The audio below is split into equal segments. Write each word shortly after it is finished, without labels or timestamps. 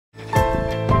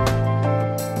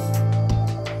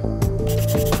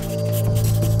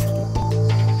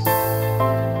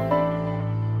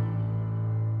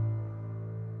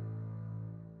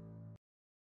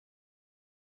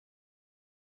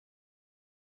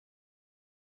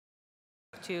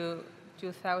to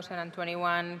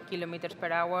 2,021 kilometers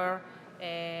per hour,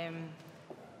 and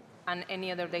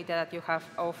any other data that you have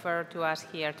offered to us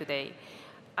here today.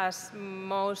 As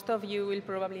most of you will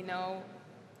probably know,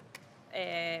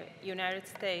 United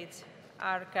States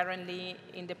are currently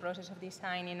in the process of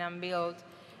designing and build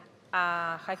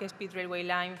a high-speed railway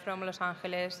line from Los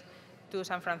Angeles to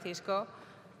San Francisco.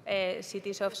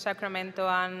 Cities of Sacramento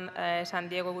and San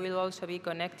Diego will also be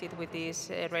connected with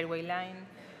this railway line.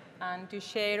 And to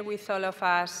share with all of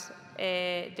us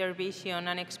their vision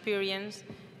and experience,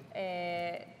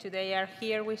 today are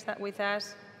here with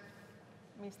us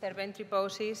Mr. Ben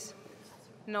Triposis,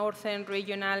 Northern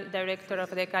Regional Director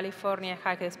of the California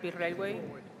High-Speed Railway.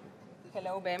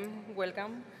 Hello, Ben.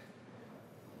 Welcome.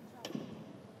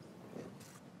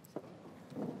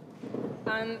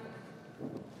 And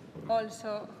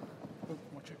also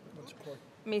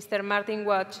Mr. Martin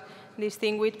Wachs,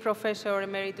 Distinguished Professor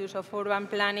Emeritus of Urban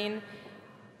Planning,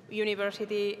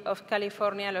 University of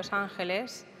California, Los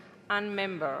Angeles, and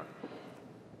member.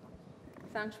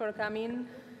 Thanks for coming.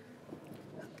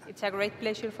 It's a great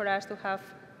pleasure for us to have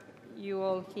you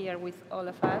all here with all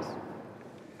of us,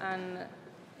 and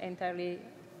entirely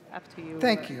up to you.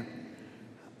 Thank you.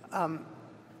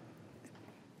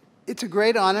 It's a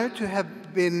great honor to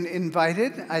have been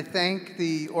invited. I thank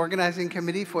the organizing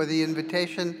committee for the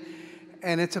invitation,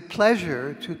 and it's a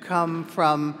pleasure to come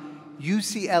from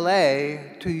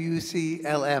UCLA to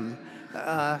UCLM.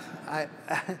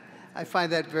 I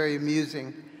find that very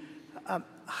amusing.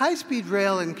 High-speed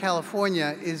rail in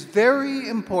California is very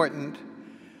important,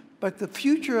 but the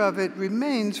future of it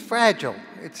remains fragile.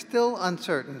 It's still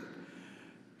uncertain.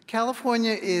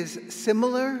 California is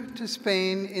similar to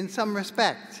Spain in some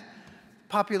respects.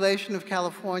 Population of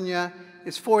California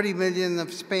is 40 million,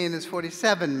 of Spain is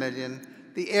 47 million.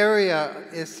 The area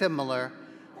is similar.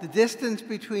 The distance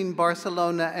between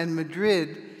Barcelona and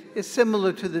Madrid is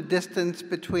similar to the distance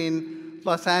between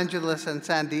Los Angeles and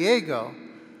San Diego.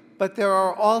 But there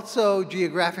are also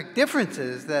geographic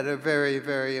differences that are very,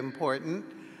 very important.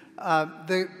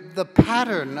 The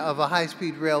pattern of a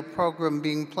high-speed rail program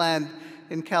being planned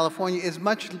in California is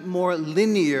much more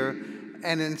linear,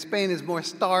 and in Spain is more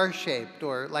star-shaped,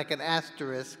 or like an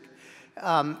asterisk.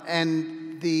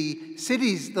 And the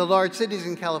cities, the large cities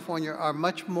in California, are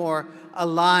much more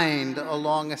aligned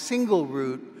along a single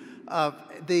route.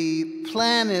 The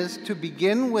plan is to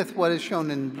begin with what is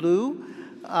shown in blue,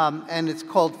 and it's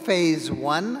called Phase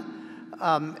 1,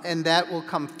 and that will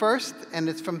come first, and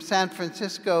it's from San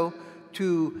Francisco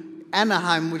to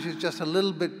Anaheim, which is just a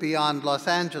little bit beyond Los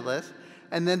Angeles,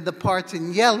 and then the parts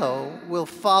in yellow will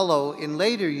follow in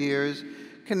later years,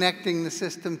 connecting the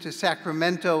system to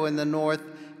Sacramento in the north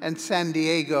and San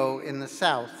Diego in the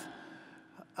south.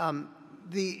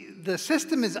 The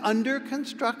system is under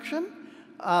construction.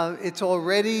 It's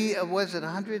already, was it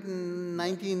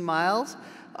 119 miles?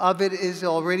 Of it is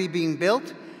already being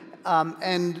built,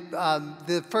 and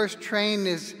the first train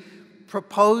is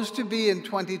proposed to be in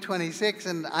 2026,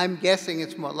 and I'm guessing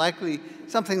it's more likely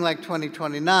something like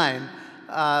 2029.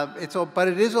 But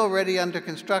it is already under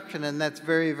construction, and that's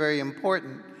very, very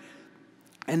important.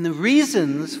 And the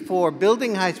reasons for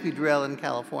building high-speed rail in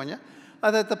California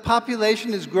are that the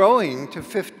population is growing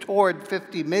toward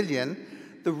 50 million.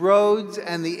 The roads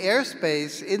and the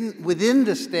airspace within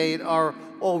the state are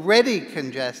already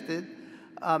congested.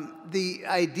 The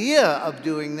idea of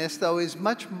doing this, though, is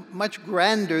much, much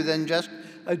grander than just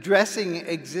addressing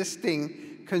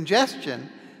existing congestion.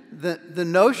 The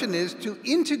notion is to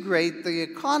integrate the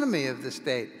economy of the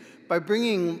state by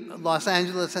bringing Los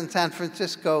Angeles and San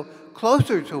Francisco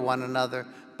closer to one another,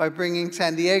 by bringing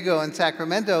San Diego and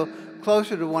Sacramento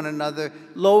closer to one another,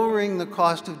 lowering the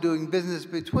cost of doing business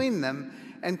between them,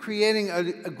 and creating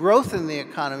a growth in the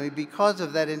economy because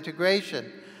of that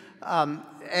integration.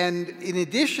 And in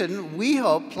addition, we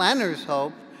hope, planners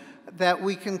hope, that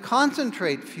we can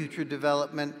concentrate future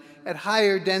development at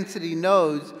higher density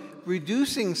nodes,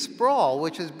 reducing sprawl,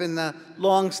 which has been the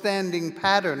long-standing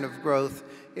pattern of growth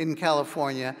in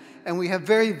California. And we have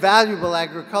very valuable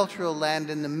agricultural land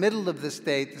in the middle of the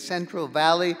state, the Central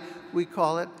Valley, we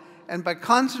call it. And by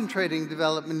concentrating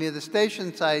development near the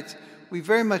station sites, we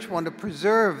very much want to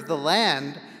preserve the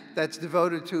land that's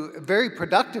devoted to very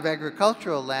productive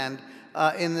agricultural land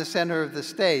in the center of the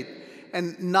state.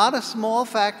 And not a small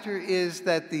factor is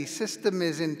that the system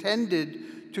is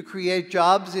intended to create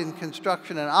jobs in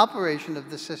construction and operation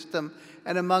of the system,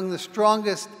 and among the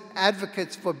strongest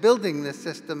advocates for building this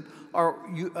system are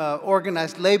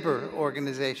organized labor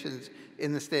organizations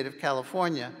in the state of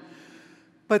California.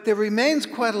 But there remains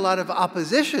quite a lot of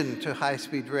opposition to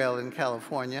high-speed rail in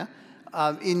California.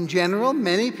 In general,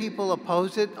 many people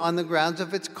oppose it on the grounds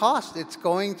of its cost. It's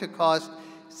going to cost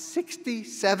 60,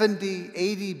 70,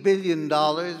 80 billion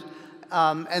dollars,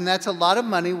 and that's a lot of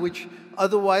money which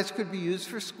otherwise could be used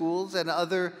for schools and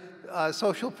other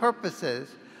social purposes.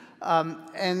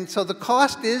 And so the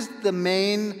cost is the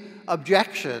main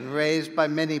objection raised by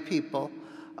many people.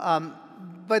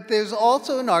 But there's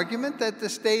also an argument that the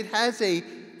state has a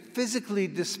physically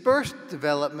dispersed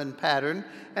development pattern,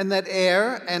 and that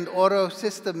air and auto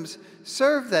systems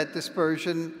serve that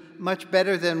dispersion much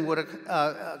better than would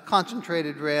a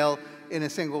concentrated rail in a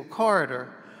single corridor.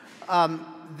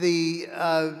 The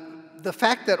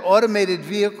fact that automated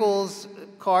vehicles,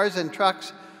 cars and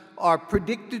trucks are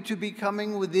predicted to be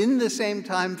coming within the same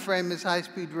time frame as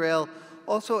high-speed rail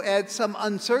also adds some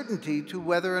uncertainty to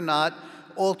whether or not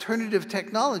alternative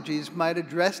technologies might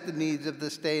address the needs of the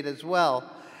state as well.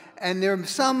 And there are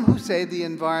some who say the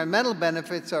environmental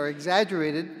benefits are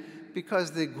exaggerated because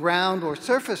the ground or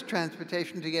surface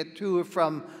transportation to get to or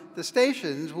from the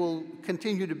stations will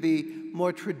continue to be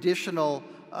more traditional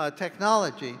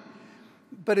technology.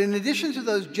 But in addition to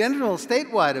those general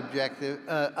statewide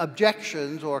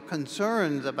objections or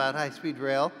concerns about high-speed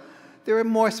rail, there are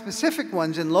more specific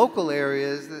ones in local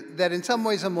areas that in some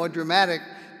ways are more dramatic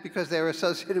because they're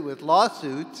associated with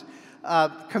lawsuits.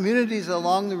 Communities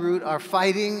along the route are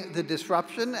fighting the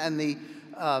disruption and the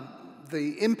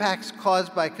impacts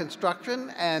caused by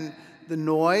construction and the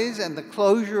noise and the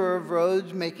closure of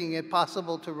roads making it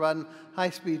possible to run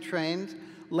high-speed trains.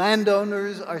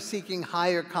 Landowners are seeking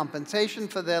higher compensation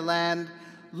for their land.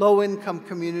 Low-income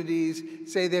communities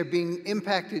say they're being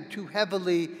impacted too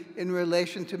heavily in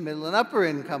relation to middle and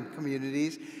upper-income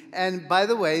communities. And by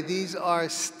the way, these are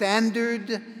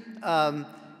standard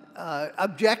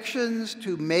objections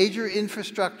to major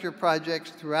infrastructure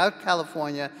projects throughout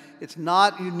California. It's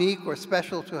not unique or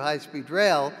special to high-speed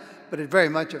rail, but it very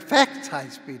much affects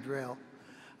high-speed rail.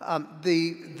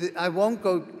 I won't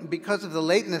go, because of the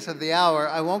lateness of the hour,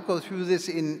 I won't go through this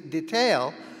in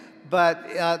detail, but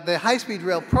the high-speed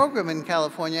rail program in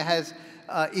California has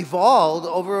evolved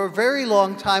over a very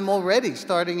long time already,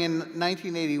 starting in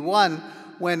 1981,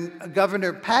 when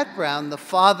Governor Pat Brown, the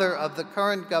father of the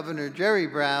current Governor Jerry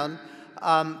Brown,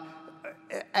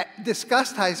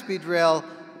 discussed high-speed rail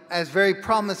as very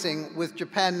promising with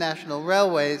Japan National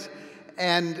Railways,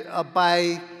 and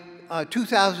by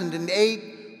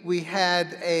 2008, we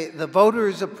had the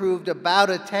voters approved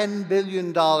about a $10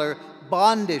 billion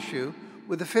bond issue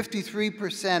with a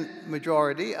 53%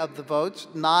 majority of the votes,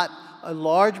 not a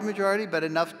large majority, but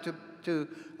enough to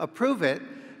approve it.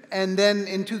 And then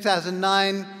in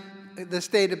 2009, the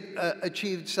state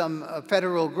achieved some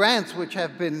federal grants, which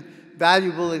have been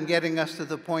valuable in getting us to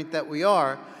the point that we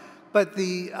are. But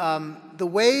the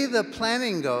way the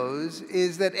planning goes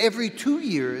is that every 2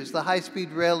 years, the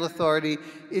High-Speed Rail Authority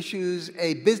issues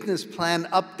a business plan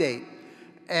update.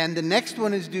 And the next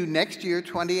one is due next year,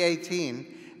 2018.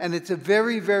 And it's a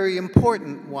very, very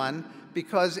important one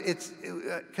because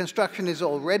construction is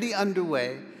already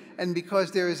underway, and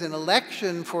because there is an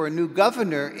election for a new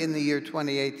governor in the year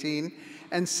 2018,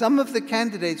 and some of the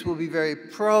candidates will be very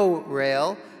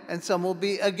pro-rail, and some will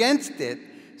be against it.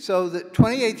 So that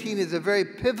 2018 is a very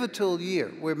pivotal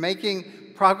year. We're making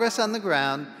progress on the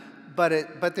ground,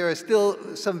 but there are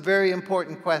still some very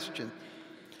important questions.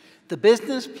 The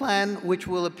business plan, which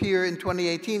will appear in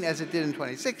 2018 as it did in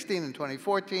 2016 and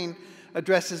 2014,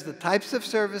 addresses the types of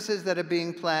services that are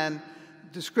being planned,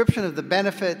 description of the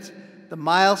benefits, the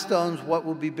milestones, what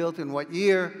will be built in what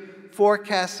year,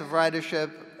 forecasts of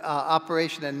ridership,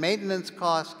 operation and maintenance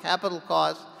costs, capital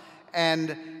costs,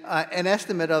 and an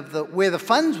estimate of where the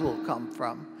funds will come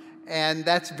from. And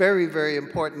that's very, very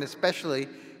important, especially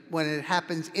when it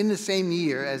happens in the same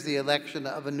year as the election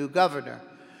of a new governor.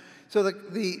 So the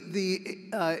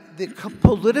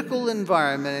political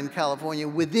environment in California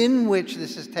within which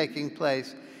this is taking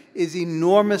place is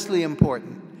enormously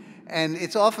important. And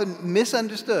it's often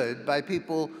misunderstood by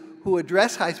people who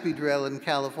address high-speed rail in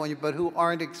California, but who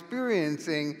aren't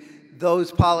experiencing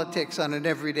those politics on an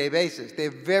everyday basis.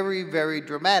 They're very, very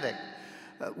dramatic.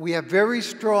 We have very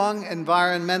strong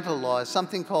environmental laws.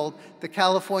 Something called the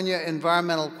California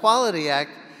Environmental Quality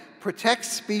Act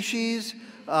protects species,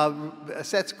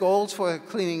 sets goals for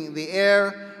cleaning the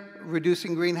air,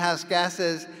 reducing greenhouse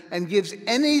gases, and gives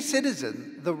any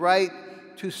citizen the right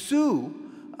to sue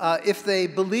if they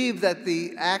believe that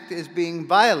the act is being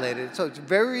violated. So it's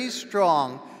very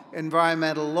strong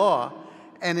environmental law.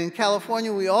 And in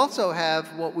California, we also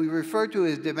have what we refer to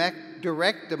as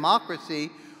direct democracy.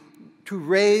 To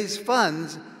raise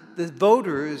funds, the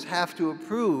voters have to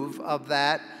approve of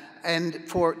that. And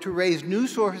to raise new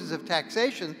sources of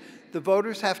taxation, the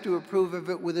voters have to approve of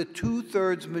it with a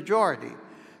 2/3 majority.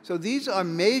 So these are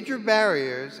major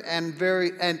barriers, and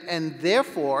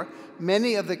therefore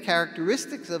many of the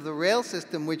characteristics of the rail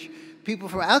system, which people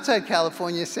from outside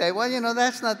California say, well, you know,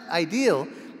 that's not ideal.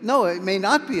 No, it may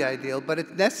not be ideal, but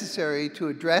it's necessary to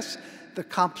address the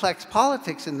complex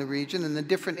politics in the region and the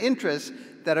different interests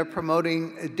that are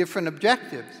promoting different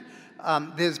objectives.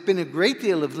 There's been a great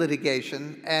deal of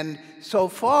litigation, and so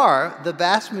far, the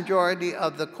vast majority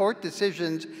of the court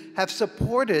decisions have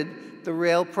supported the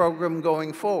rail program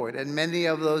going forward, and many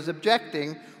of those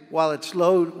objecting,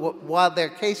 while their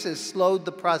cases slowed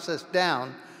the process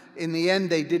down, in the end,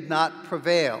 they did not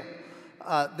prevail.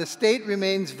 The state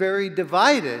remains very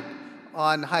divided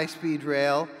on high-speed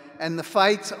rail, and the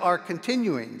fights are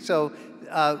continuing. So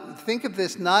think of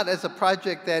this not as a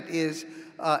project that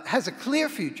has a clear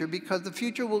future, because the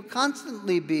future will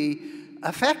constantly be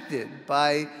affected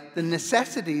by the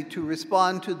necessity to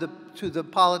respond to the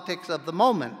politics of the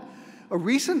moment. A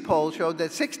recent poll showed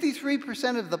that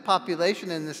 63% of the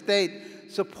population in the state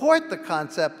support the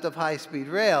concept of high-speed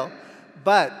rail,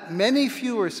 but many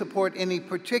fewer support any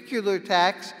particular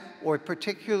tax or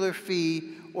particular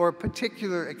fee or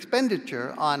particular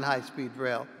expenditure on high-speed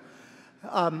rail.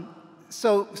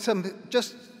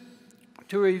 Just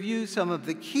to review some of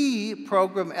the key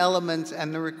program elements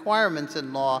and the requirements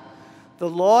in law, the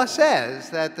law says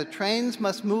that the trains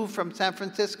must move from San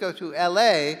Francisco to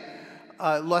LA,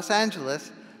 Los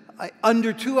Angeles,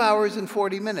 under 2 hours and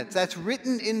 40 minutes. That's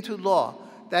written into law.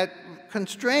 That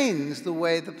constrains the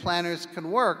way the planners can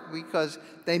work, because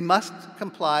they must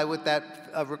comply with that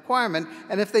requirement,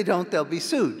 and if they don't, they'll be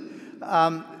sued.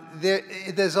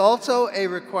 There's also a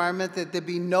requirement that there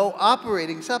be no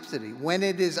operating subsidy. When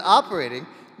it is operating,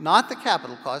 not the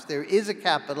capital cost, there is a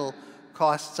capital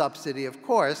cost subsidy, of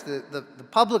course. The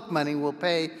public money will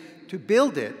pay to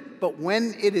build it, but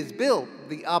when it is built,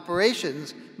 the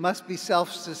operations must be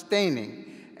self-sustaining.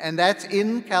 And that's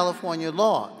in California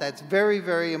law. That's very,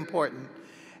 very important.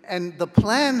 And the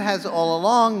plan has all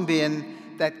along been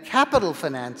that capital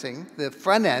financing, the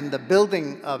front end, the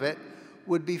building of it,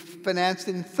 would be financed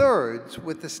in thirds,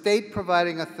 with the state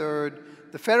providing a third,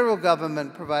 the federal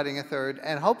government providing a third,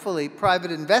 and hopefully private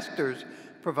investors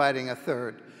providing a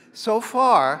third. So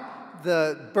far,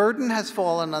 the burden has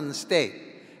fallen on the state,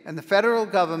 and the federal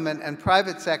government and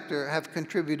private sector have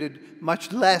contributed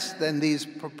much less than these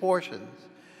proportions.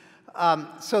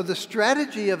 So the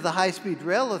strategy of the High-Speed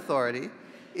Rail Authority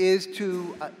is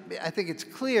to, I think it's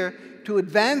clear, to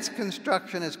advance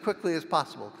construction as quickly as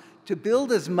possible, to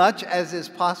build as much as is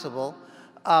possible,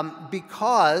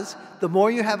 because the more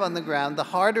you have on the ground, the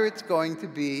harder it's going to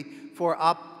be for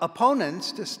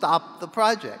opponents to stop the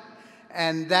project.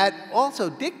 And that also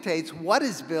dictates what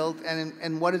is built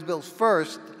and what is built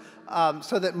first,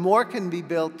 so that more can be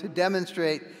built to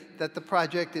demonstrate that the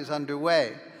project is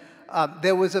underway.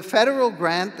 There was a federal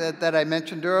grant that I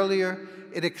mentioned earlier.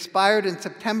 It expired in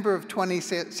September of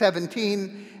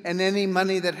 2017, and any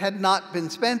money that had not been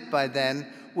spent by then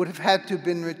would have had to have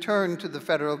been returned to the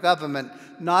federal government.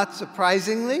 Not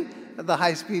surprisingly, the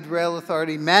High-Speed Rail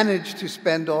Authority managed to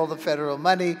spend all the federal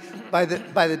money by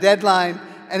the deadline,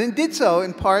 and it did so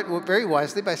in part, very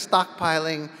wisely, by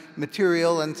stockpiling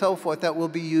material and so forth that will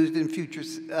be used in future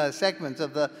segments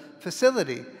of the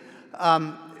facility.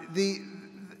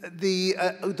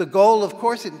 The goal, of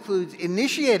course, includes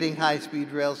initiating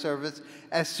high-speed rail service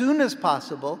as soon as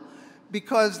possible,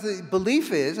 because the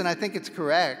belief is, and I think it's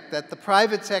correct, that the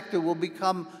private sector will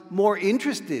become more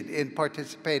interested in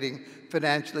participating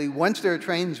financially once there are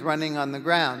trains running on the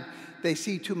ground. They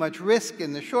see too much risk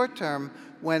in the short term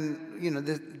when, you know,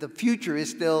 the future is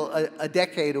still a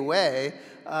decade away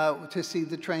to see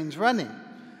the trains running.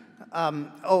 The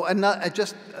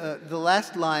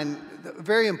last line,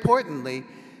 very importantly,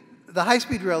 the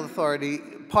High-Speed Rail Authority,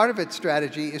 part of its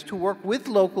strategy is to work with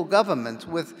local governments,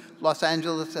 with Los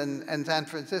Angeles and San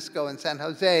Francisco and San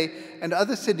Jose and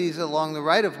other cities along the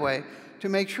right-of-way, to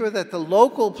make sure that the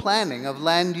local planning of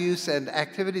land use and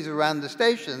activities around the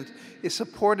stations is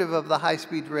supportive of the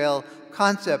high-speed rail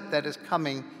concept that is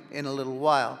coming in a little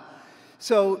while.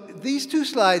 So these two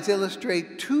slides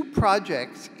illustrate two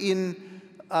projects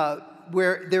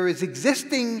where there is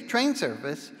existing train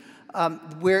service,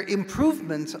 where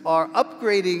improvements are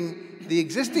upgrading the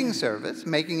existing service,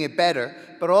 making it better,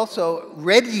 but also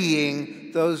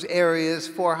readying those areas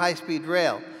for high-speed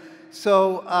rail.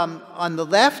 So on the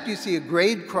left, you see a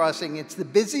grade crossing. It's the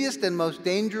busiest and most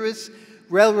dangerous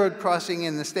railroad crossing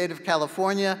in the state of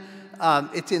California.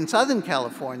 It's in Southern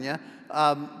California,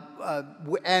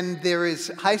 and there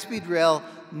is high-speed rail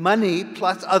money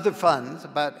plus other funds.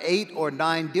 About 8 or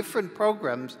 9 different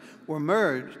programs were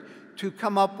merged to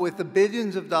come up with the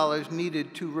billions of dollars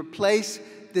needed to replace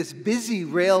this busy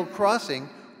rail crossing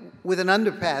with an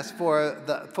underpass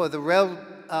for the rail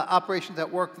operations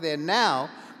that work there now,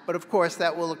 but of course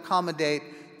that will accommodate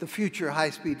the future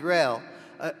high-speed rail.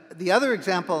 The other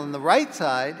example on the right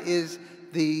side is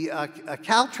the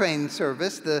Caltrain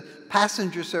service, the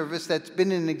passenger service that's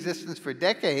been in existence for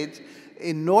decades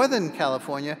in Northern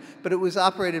California, but it was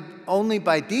operated only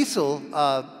by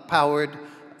diesel-powered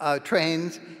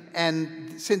trains.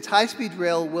 And since high-speed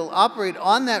rail will operate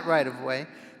on that right-of-way,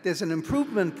 there's an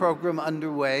improvement program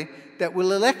underway that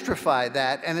will electrify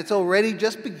that, and it's already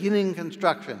just beginning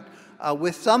construction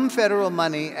with some federal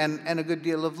money and a good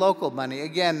deal of local money.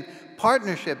 Again,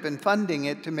 partnership and funding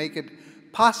it to make it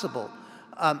possible.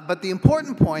 But the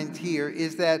important point here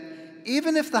is that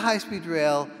even if the high-speed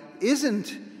rail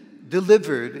isn't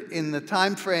delivered in the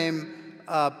time frame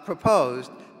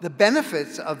proposed, the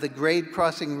benefits of the grade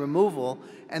crossing removal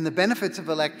and the benefits of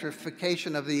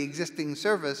electrification of the existing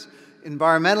service,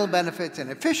 environmental benefits and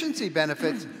efficiency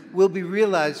benefits, will be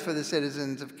realized for the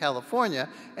citizens of California,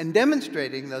 and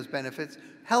demonstrating those benefits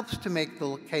helps to make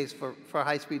the case for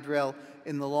high-speed rail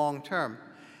in the long term.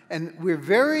 And we're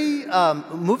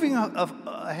moving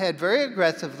ahead very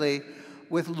aggressively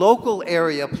with local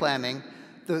area planning.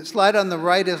 The slide on the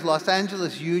right is Los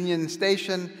Angeles Union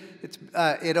Station.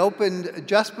 It opened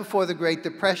just before the Great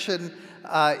Depression.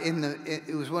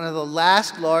 It was one of the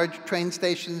last large train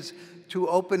stations to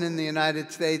open in the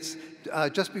United States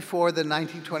just before the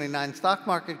 1929 stock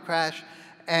market crash.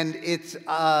 And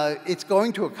it's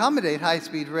going to accommodate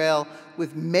high-speed rail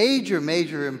with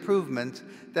major improvements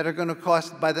that are going to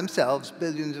cost by themselves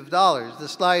billions of dollars. The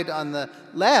slide on the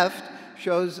left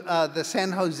shows the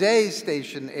San Jose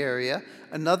station area,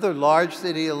 another large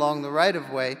city along the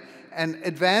right-of-way, and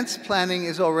advanced planning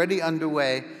is already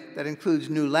underway that includes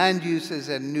new land uses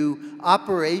and new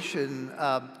operation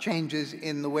changes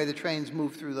in the way the trains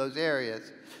move through those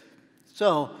areas.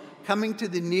 So, coming to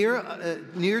the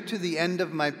near to the end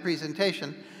of my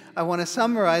presentation, I want to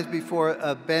summarize before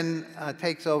Ben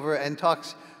takes over and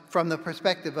talks from the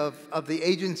perspective of the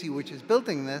agency which is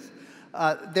building this.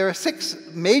 There are 6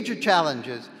 major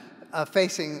challenges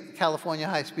facing California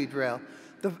high-speed rail.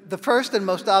 The first and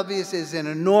most obvious is an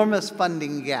enormous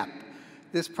funding gap.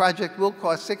 This project will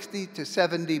cost $60 to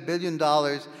 $70 billion,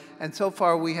 and so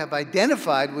far we have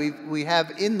identified, we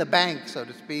have in the bank, so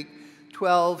to speak,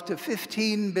 12 to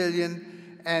 15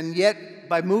 billion, and yet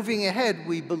by moving ahead,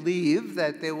 we believe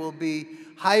that there will be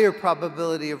higher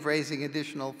probability of raising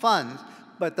additional funds,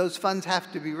 but those funds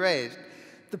have to be raised.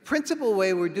 The principal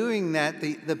way we're doing that,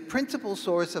 the principal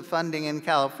source of funding in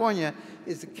California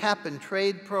is the cap and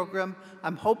trade program.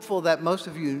 I'm hopeful that most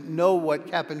of you know what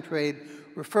cap and trade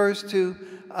refers to.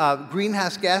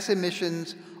 Greenhouse gas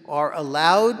emissions are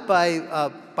allowed by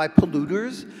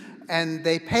polluters, and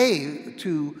they pay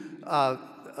to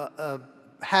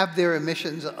have their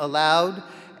emissions allowed,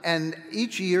 and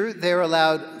each year they're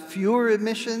allowed fewer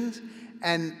emissions,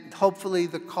 and hopefully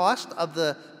the cost of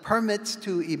the permits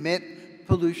to emit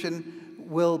pollution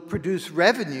will produce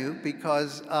revenue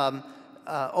because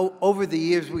over the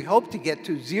years we hope to get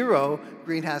to 0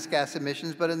 greenhouse gas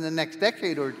emissions, but in the next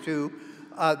decade or two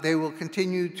they will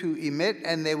continue to emit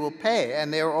and they will pay,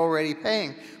 and they're already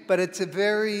paying. But it's a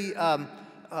very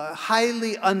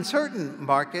highly uncertain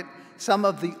market. Some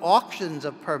of the auctions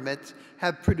of permits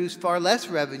have produced far less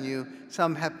revenue,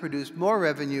 some have produced more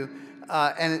revenue,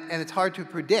 and it's hard to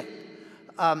predict.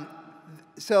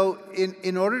 So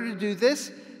in order to do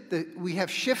this, we have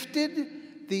shifted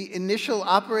the initial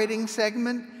operating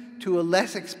segment to a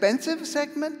less expensive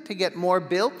segment to get more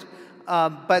built,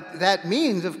 but that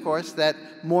means, of course, that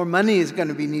more money is going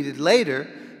to be needed later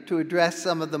to address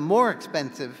some of the more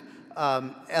expensive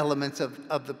elements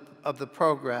of the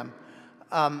program.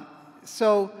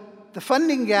 So the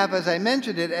funding gap, as I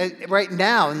mentioned it, right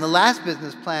now in the last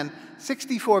business plan,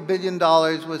 $64 billion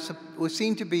was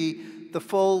seen to be the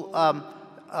full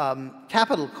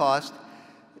capital cost.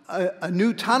 A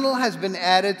new tunnel has been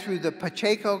added through the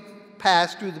Pacheco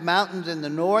Pass through the mountains in the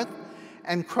north,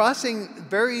 and crossing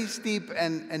very steep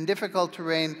and difficult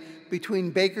terrain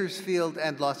between Bakersfield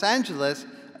and Los Angeles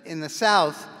in the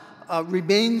south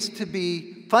remains to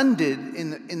be funded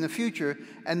in the future,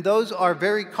 and those are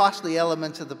very costly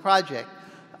elements of the project.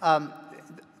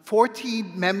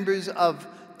 14 members of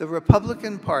the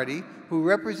Republican Party who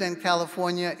represent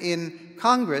California in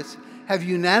Congress have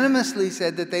unanimously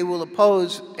said that they will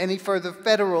oppose any further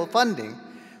federal funding.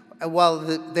 While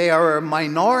they are a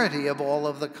minority of all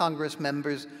of the Congress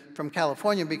members from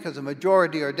California, because a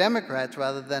majority are Democrats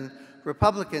rather than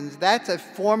Republicans, that's a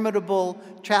formidable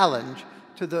challenge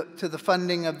to the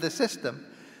funding of the system.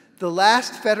 The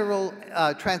last federal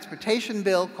transportation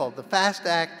bill, called the FAST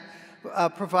Act,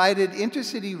 provided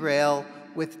intercity rail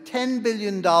with $10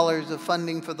 billion of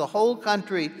funding for the whole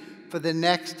country for the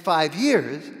next 5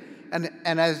 years. And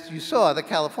as you saw, the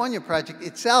California project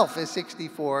itself is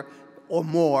 64 or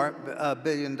more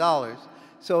billion dollars.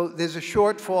 So there's a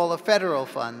shortfall of federal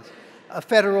funds. A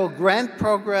federal grant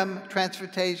program,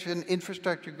 Transportation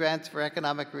Infrastructure Grants for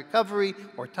Economic Recovery,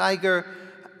 or TIGER,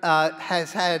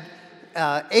 has had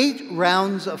 8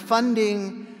 rounds of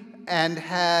funding and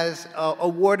has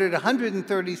awarded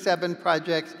 137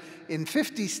 projects in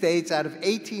 50 states out of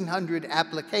 1,800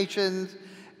 applications.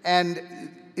 And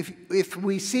if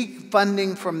we seek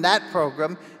funding from that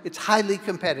program, it's highly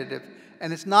competitive.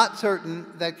 And it's not certain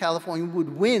that California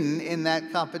would win in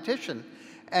that competition.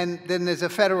 And then there's a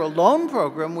federal loan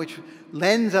program which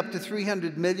lends up to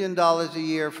 $300 million a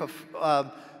year for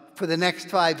the next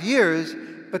 5 years,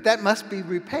 but that must be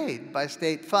repaid by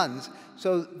state funds.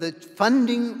 So the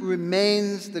funding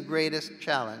remains the greatest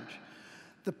challenge.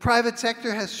 The private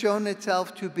sector has shown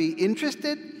itself to be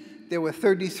interested. There were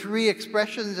 33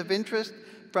 expressions of interest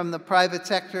from the private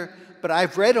sector, but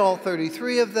I've read all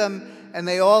 33 of them, and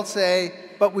they all say,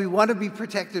 but we want to be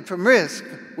protected from risk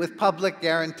with public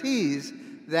guarantees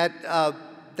that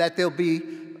there'll be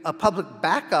a public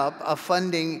backup of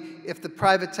funding if the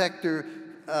private sector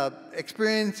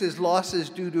experiences losses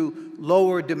due to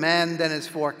lower demand than is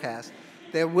forecast.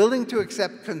 They're willing to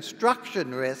accept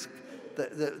construction risk,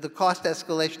 the cost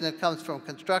escalation that comes from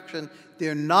construction.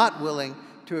 They're not willing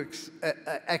to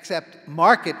accept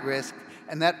market risk,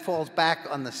 and that falls back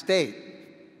on the state.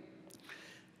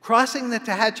 Crossing the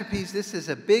Tehachapi's, this is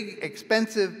a big,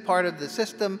 expensive part of the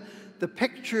system. The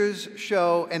pictures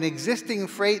show an existing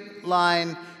freight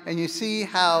line, and you see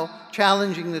how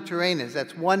challenging the terrain is.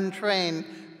 That's one train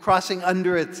crossing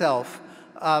under itself.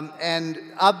 And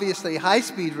obviously,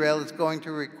 high-speed rail is going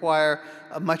to require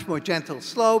a much more gentle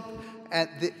slope. And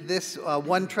this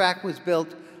one track was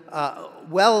built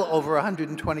well over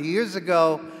 120 years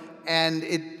ago, and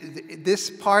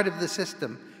this part of the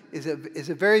system is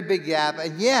a very big gap,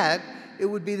 and yet it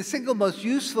would be the single most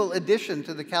useful addition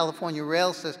to the California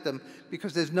rail system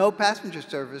because there's no passenger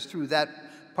service through that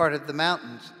part of the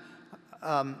mountains.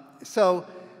 So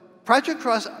project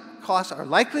costs are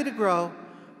likely to grow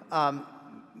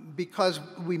because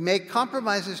we make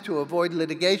compromises to avoid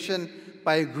litigation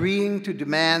by agreeing to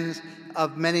demands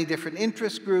of many different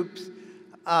interest groups.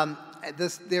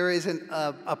 There is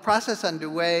a process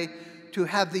underway to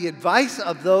have the advice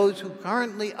of those who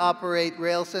currently operate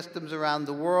rail systems around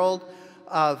the world.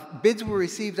 Bids were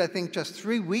received, I think, just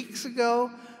 3 weeks ago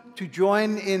to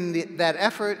join in that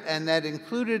effort, and that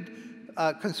included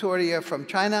consortia from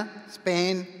China,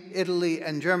 Spain, Italy,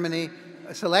 and Germany.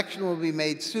 A selection will be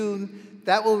made soon.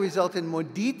 That will result in more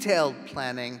detailed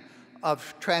planning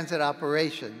of transit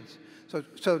operations. So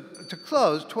to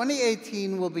close,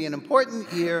 2018 will be an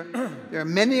important year. There are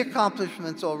many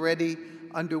accomplishments already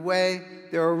underway.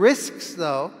 There are risks,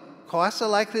 though. Costs are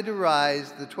likely to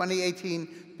rise. The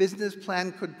 2018 business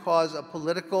plan could cause a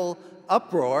political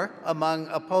uproar among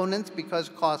opponents because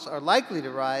costs are likely to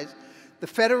rise. The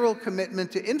federal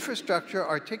commitment to infrastructure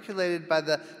articulated by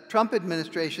the Trump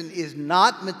administration is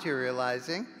not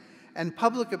materializing, and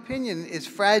public opinion is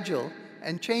fragile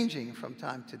and changing from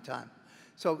time to time.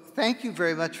 So thank you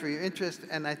very much for your interest,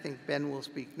 and I think Ben will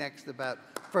speak next about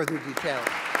further details.